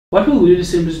What will wheel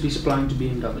assemblies be supplying to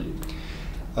BMW?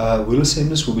 Wheel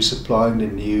assemblies will be supplying the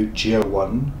new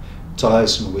GR1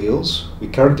 tyres and wheels.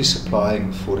 We're currently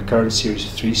supplying for the current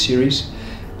series 3 series.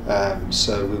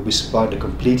 So we'll be supplying the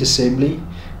complete assembly.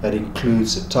 That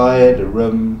includes the tyre, the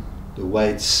rim, the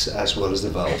weights, as well as the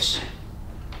valves.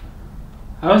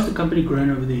 How has the company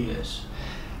grown over the years?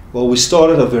 Well, we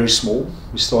started off very small.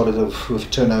 We started off with a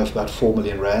turnover of about 4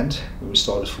 million rand when we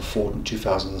started for Ford in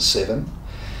 2007.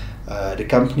 The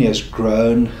company has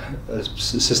grown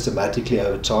systematically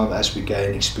over time as we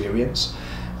gain experience.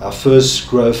 Our first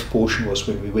growth portion was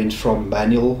when we went from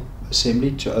manual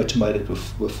assembly to automated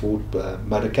with Ford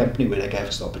Motor Company, where they gave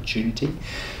us the opportunity.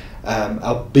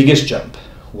 Our biggest jump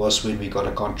was when we got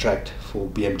a contract for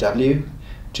BMW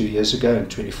 2 years ago in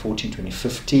 2014,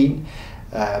 2015.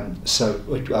 So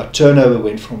our turnover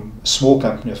went from a small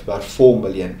company of about 4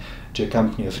 million to a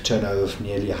company of a turnover of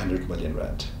nearly 100 million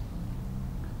rand.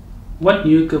 What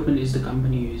new equipment is the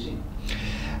company using?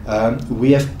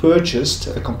 We have purchased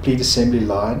a complete assembly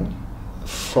line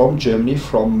from Germany,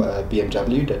 from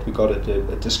BMW, that we got at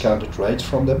a discounted rate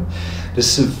from them.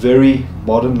 This is a very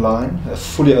modern line, a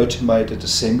fully automated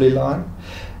assembly line.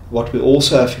 What we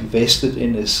also have invested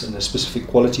in is in a specific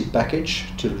quality package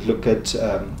to look at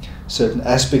certain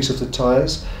aspects of the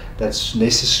tyres that's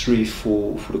necessary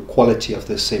for the quality of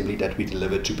the assembly that we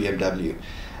deliver to BMW.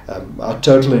 Our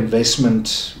total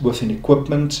investment within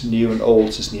equipment, new and old,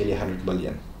 is nearly 100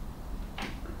 million.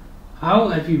 How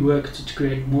have you worked to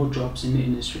create more jobs in the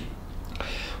industry?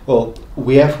 Well,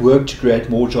 we have worked to create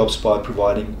more jobs by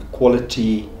providing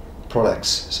quality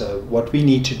products. So what we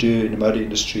need to do in the motor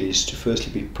industry is to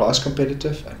firstly be price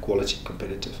competitive and quality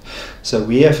competitive. So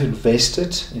we have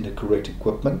invested in the correct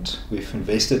equipment, we've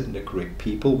invested in the correct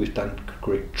people, we've done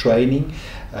correct training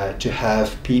to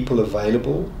have people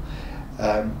available.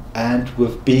 And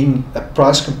with being a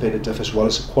price competitive as well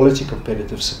as a quality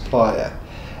competitive supplier,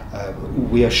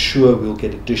 we are sure we'll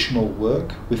get additional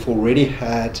work. We've already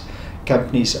had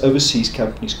companies, overseas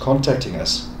companies, contacting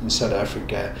us in South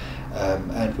Africa,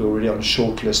 and we're already on a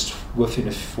short list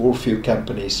for a few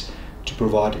companies to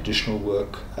provide additional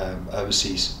work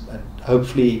overseas. And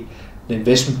hopefully the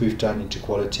investment we've done into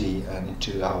quality and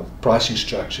into our pricing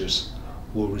structures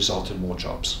will result in more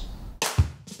jobs.